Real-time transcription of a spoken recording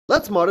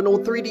let's mod an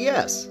old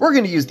 3DS. We're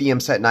going to use the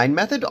MSET9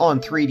 method on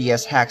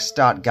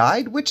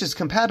 3dshacks.guide, which is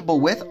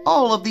compatible with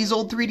all of these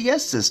old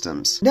 3DS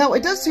systems. Now,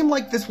 it does seem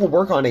like this will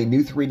work on a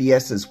new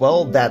 3DS as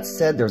well. That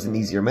said, there's an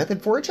easier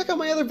method for it. Check out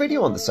my other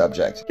video on the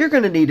subject. You're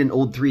going to need an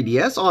old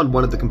 3DS on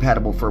one of the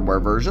compatible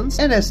firmware versions,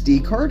 an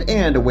SD card,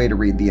 and a way to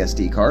read the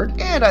SD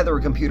card, and either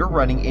a computer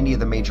running any of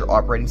the major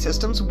operating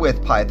systems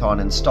with Python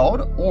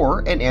installed, or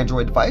an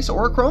Android device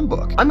or a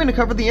Chromebook. I'm going to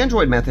cover the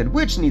Android method,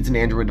 which needs an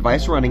Android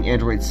device running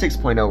Android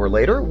 6.0 or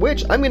later, which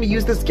I'm going to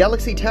use this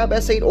Galaxy Tab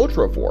S8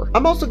 Ultra for.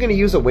 I'm also going to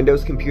use a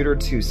Windows computer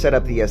to set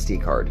up the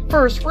SD card.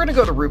 First, we're going to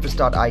go to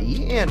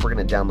Rufus.ie and we're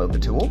going to download the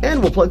tool, and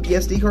we'll plug the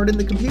SD card in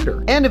the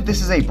computer. And if this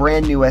is a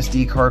brand new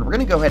SD card, we're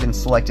going to go ahead and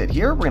select it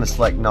here. We're going to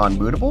select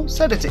non-bootable,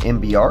 set it to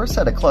MBR,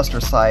 set a cluster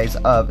size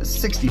of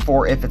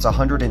 64 if it's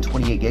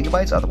 128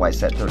 gigabytes, otherwise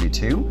set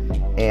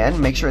 32, and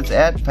make sure it's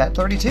at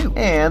FAT32,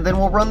 and then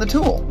we'll run the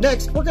tool.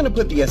 Next, we're going to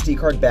put the SD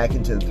card back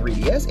into the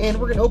 3DS, and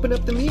we're going to open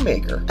up the Mi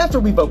Maker. After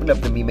we've opened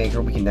up the Mi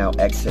Maker, we can now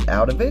exit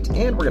out of it,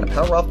 and we're going to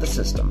power off the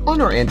system. On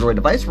our Android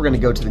device, we're going to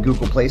go to the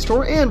Google Play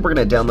Store, and we're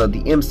going to download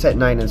the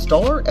MSET9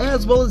 installer,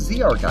 as well as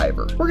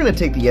ZArchiver. We're going to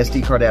take the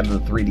SD card out of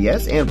the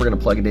 3DS, and we're going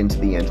to plug it into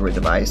the Android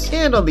device.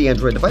 And on the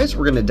Android device,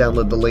 we're going to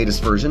download the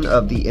latest version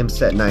of the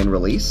MSET9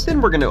 release.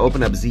 Then we're going to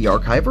open up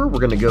ZArchiver. We're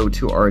going to go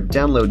to our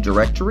download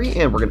directory,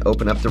 and we're going to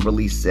open up the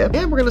release zip,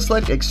 and we're going to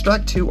select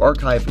extract to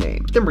archive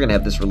name. Then we're going to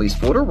have this release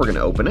folder. We're going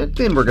to open it.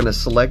 Then we're going to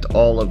select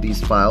all of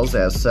these files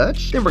as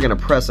such. Then we're going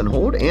to press and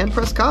hold and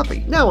press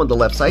copy. Now on the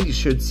left side, you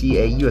should see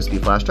a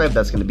USB flash drive.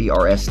 That's going to be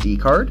our SD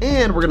card.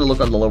 And we're going to look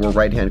on the lower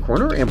right hand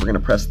corner, and we're going to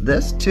press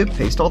this to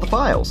paste all the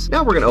files.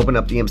 Now we're going to open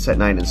up the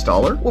MSET9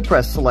 installer. We'll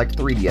press select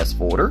 3DS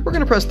folder. We're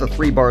going to press the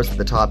three bars at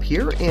the top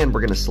here, and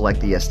we're going to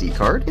select the SD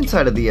card.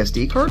 Inside of the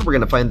SD card, we're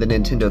going to find the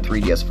Nintendo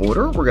 3DS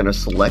folder. We're going to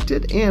select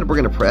it, and we're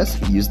going to press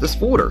use this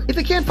folder. If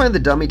you can't find the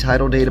dummy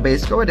title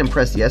database, go ahead and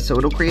press yes so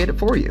it'll create it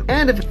for you.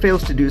 And if it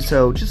fails to do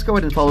so, just go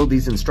ahead and follow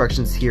these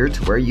instructions here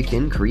to where you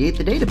can create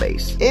the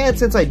database. And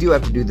since I do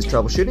have to do this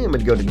troubleshooting, I'm going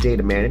to go to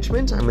data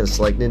management. I'm going to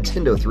select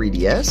Nintendo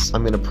 3DS.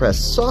 I'm going to press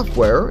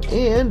software,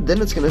 and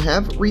then it's going to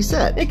have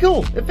reset. Hey,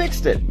 cool, it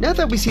fixed it. Now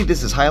that we see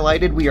this is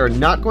highlighted, we are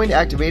not going to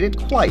activate it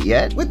quite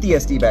yet. With the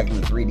SD back in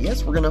the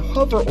 3DS, we're going to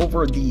hover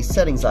over the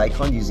settings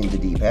icon using the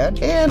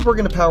D-pad, and we're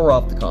going to power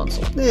off the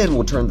console. Then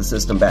we'll turn the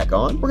system back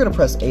on. We're going to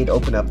press A to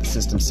open up the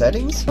system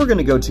settings. We're going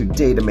to go to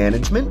data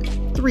management,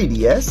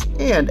 3DS,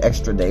 and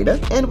extra data,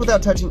 and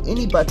without touching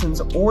any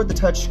buttons or the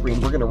touch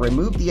screen, we're going to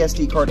remove the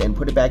SD card and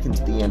put it back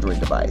into the Android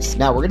device.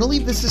 Now we're going to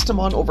leave the system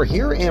on over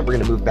here, and we're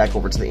going to move back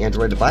over to the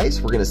Android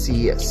device. We're going to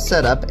see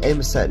setup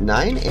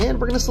MSET9, and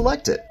we're going to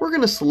select it. We're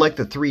going to select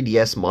the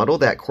 3DS model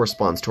that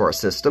corresponds to our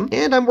system,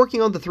 and I'm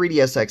working on the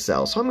 3DS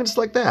XL, so I'm going to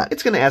select that.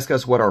 It's going to ask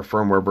us what our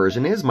firmware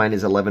version is. Mine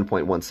is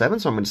 11.17,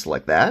 so I'm going to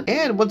select that.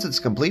 And once it's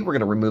complete, we're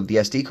going to remove the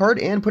SD card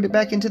and put it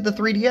back into the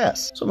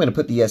 3DS. So I'm going to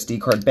put the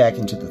SD card back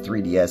into the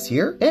 3DS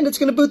here, and it's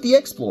going to boot the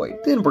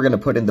exploit. Then we're going to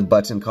put in the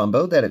button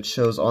combo that it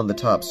shows on the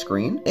top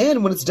screen,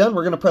 and when it's done,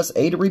 we're going to press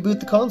A to reboot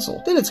the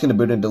console. Then it's going to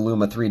boot into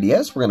Luma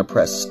 3DS. We're going to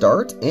press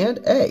start and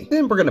A.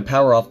 Then we're going to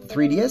power off the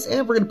 3DS,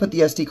 and we're going to put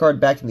the SD card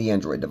back in the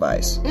Android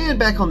device. And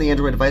back on the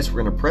Android device,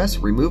 we're going to press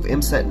remove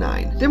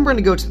MSET9. Then we're going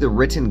to go to the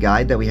written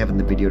guide that we have in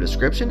the video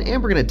description,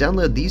 and we're going to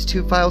download these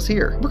two files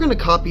here. We're going to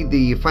copy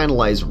the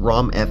finalize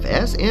ROM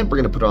FS, and we're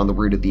going to put it on the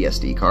root of the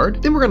SD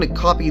card. Then we're going to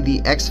copy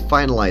the X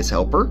finalize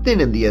helper. Then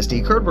in the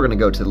SD card, we're going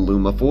to go to the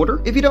Luma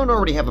folder. If you don't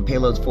already have a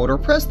payloads folder,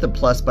 press the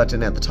plus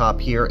button at the top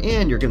here,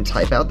 and you're going to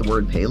type out the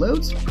word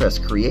payloads, press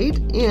create,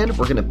 and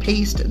we're going to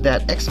paste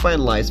that X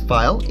finalize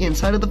file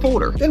inside of the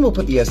folder. Then we'll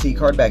put the SD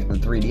card back in the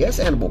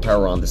 3DS, and we'll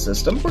power on the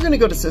system. We're going to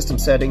go to system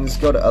settings,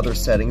 go to other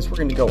settings. We're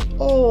going to go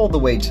all the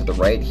way to the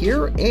right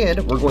here, and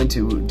we're going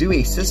to do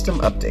a system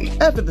update.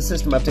 After the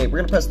system update, we're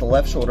going to press the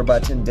left shoulder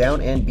button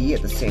down and B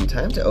at the same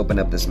time to open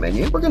up this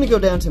menu. We're going to go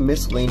down to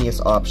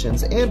miscellaneous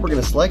options, and we're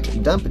going to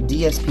select dump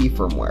DSP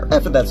firmware.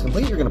 After that's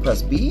complete, you're going to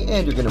press B,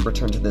 and you're going to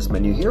return to this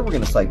menu here. We're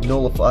going to select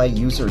nullify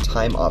user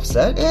time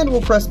offset, and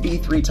we'll press B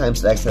 3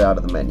 times to exit out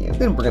of the menu.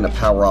 Then we're going to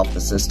power off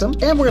the system,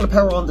 and we're going to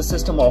power on the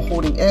system while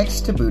holding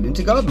X to boot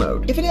into God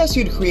mode. If it asks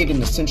you to create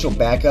an essential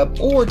backup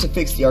or to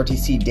fix the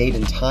RTC date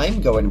and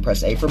time, go ahead and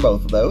press A for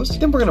both of those.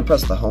 Then we're going to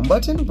press the home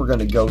button. We're going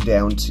to go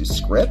down to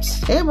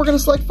scripts, and we're going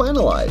to select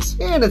finalize.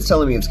 And it's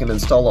telling me it's going to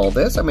install all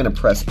this. I'm going to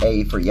press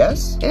A for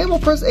yes, and we'll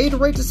press A to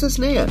write to sys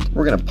NAND.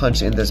 We're going to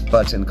punch in this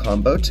button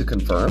combo to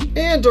confirm,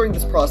 and during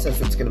this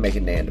process, it's going to make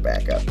a NAND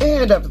backup.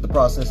 And after the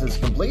process is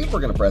complete, we're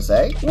going to press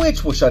A,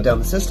 which will shut down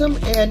the system.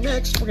 And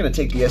next, we're going to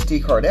take the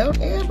SD card out,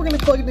 and we're going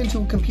to plug it into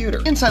a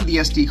computer. Inside the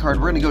SD card,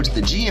 we're going to go to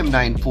the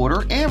GM9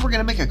 folder, and we're going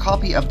to make a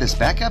copy of this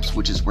backups,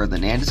 which is where the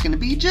NAND is going to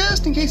be,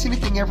 just in case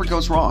anything ever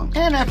goes wrong.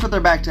 And after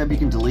they're backed up, you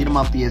can delete them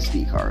off the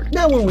SD card.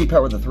 Now when we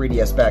power the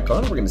 3DS back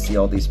on, we're going to see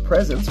all these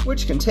presents,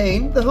 which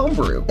contain the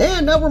homebrew.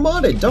 And now we're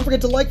modded. Don't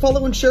forget to like,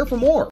 follow, and share for more.